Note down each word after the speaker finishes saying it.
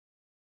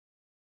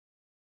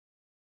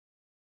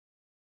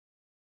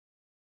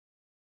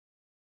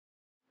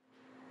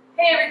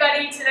Hey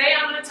everybody, today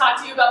I'm going to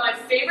talk to you about my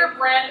favorite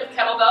brand of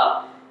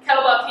kettlebell,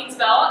 Kettlebell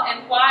Kingsbell,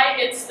 and why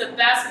it's the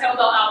best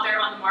kettlebell out there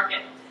on the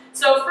market.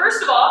 So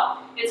first of all,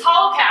 it's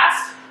hollow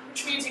cast,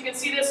 which means you can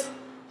see this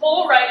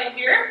hole right in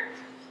here.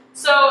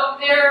 So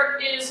there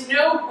is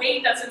no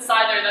weight that's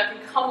inside there that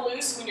can come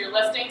loose when you're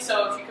lifting.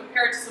 So if you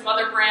compare it to some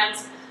other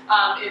brands,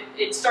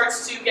 it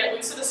starts to get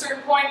loose at a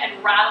certain point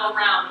and rattle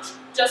around, which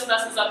just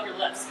messes up your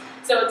lifts.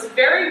 So it's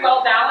very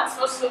well balanced.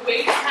 Most of the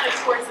weight is kind of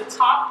towards the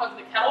top of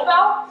the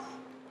kettlebell.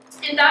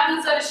 And that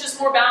means that it's just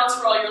more balanced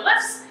for all your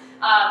lifts.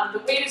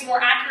 The weight is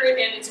more accurate,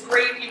 and it's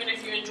great even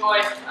if you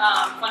enjoy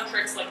fun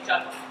tricks like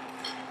juggling.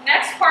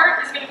 Next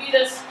part is going to be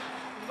this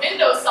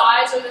window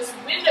size, or this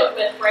window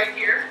width right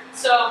here.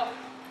 So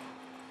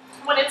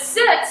when it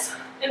sits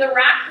in the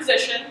rack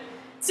position, it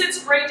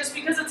sits great just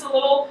because it's a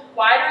little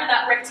wider in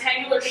that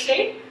rectangular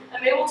shape.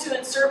 I'm able to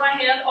insert my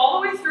hand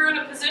all the way through in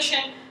a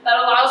position that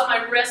allows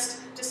my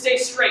wrist to stay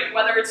straight,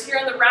 whether it's here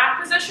in the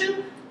rack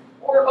position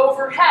or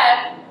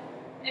overhead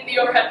in the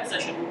overhead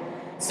position.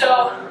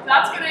 So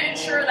that's going to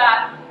ensure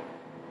that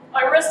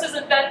my wrist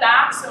isn't bent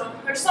back. So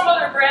there's some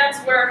other brands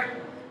where it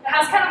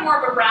has kind of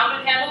more of a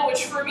rounded handle,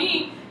 which for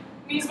me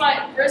means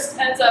my wrist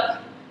ends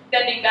up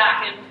bending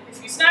back. And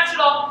if you snatch it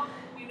all,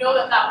 you know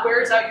that that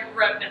wears out your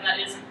grip, and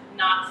that is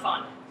not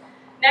fun.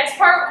 Next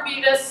part will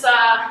be this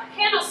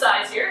handle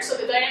size here. So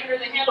the diameter of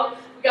the handle,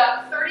 we've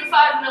got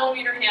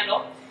 35mm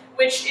handle,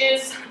 which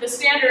is the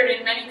standard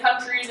in many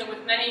countries and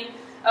with many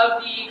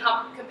of the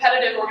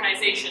competitive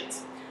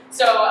organizations.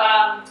 So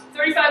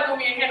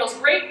 35mm handle is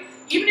great.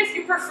 Even if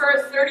you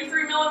prefer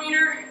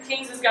 33mm,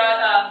 Kings has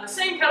got the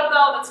same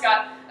kettlebell that's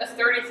got a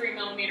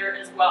 33mm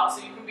as well.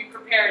 So you can be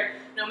prepared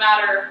no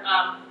matter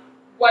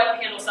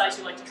what handle size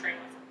you like to train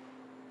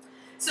with.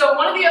 So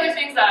one of the other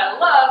things that I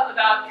love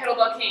about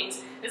Kettlebell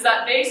Kings is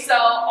that they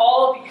sell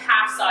all of the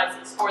half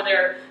sizes for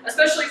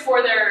especially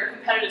for their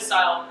competitive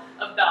style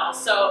of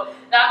bells. So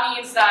that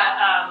means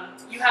that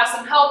you have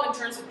some help in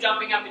terms of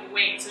jumping up in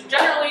weight. So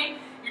generally,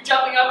 you're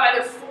jumping up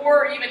either 4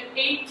 or even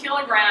 8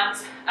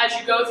 kilograms as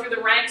you go through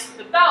the ranks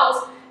with the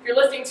bells. If you're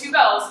lifting 2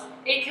 bells,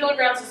 8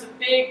 kilograms is a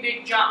big,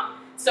 big jump.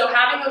 So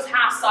having those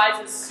half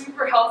sizes is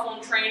super helpful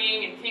in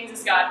training, and Kings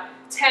has got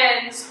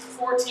 10s,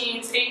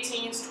 14s,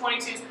 18s,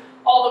 22s,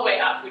 all the way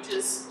up, which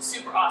is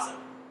super awesome.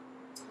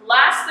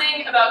 Last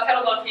thing about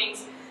Kettlebell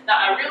Kings that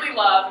I really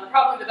love, and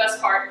probably the best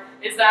part,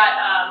 is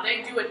that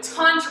they do a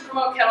ton to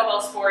promote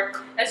kettlebell sport.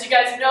 As you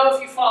guys know,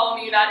 if you follow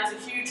me, that is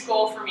a huge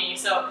goal for me.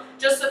 So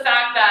just the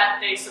fact that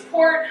they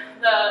support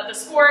the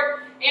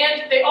sport,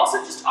 and they also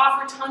just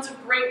offer tons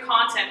of great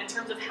content in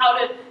terms of how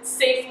to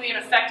safely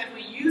and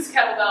effectively use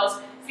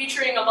kettlebells,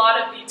 featuring a lot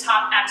of the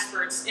top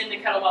experts in the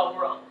kettlebell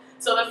world.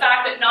 So the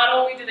fact that not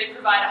only do they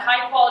provide a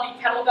high-quality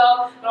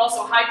kettlebell, but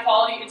also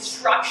high-quality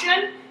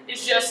instruction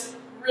is just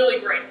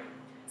really great.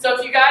 So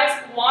if you guys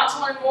want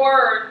to learn more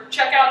or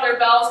check out their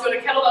bells, go to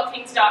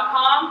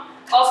kettlebellkings.com.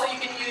 Also, you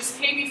can use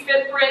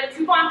KBFitBrit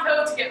coupon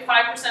code to get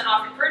 5%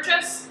 off your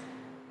purchase.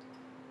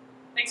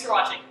 Thanks for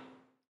watching.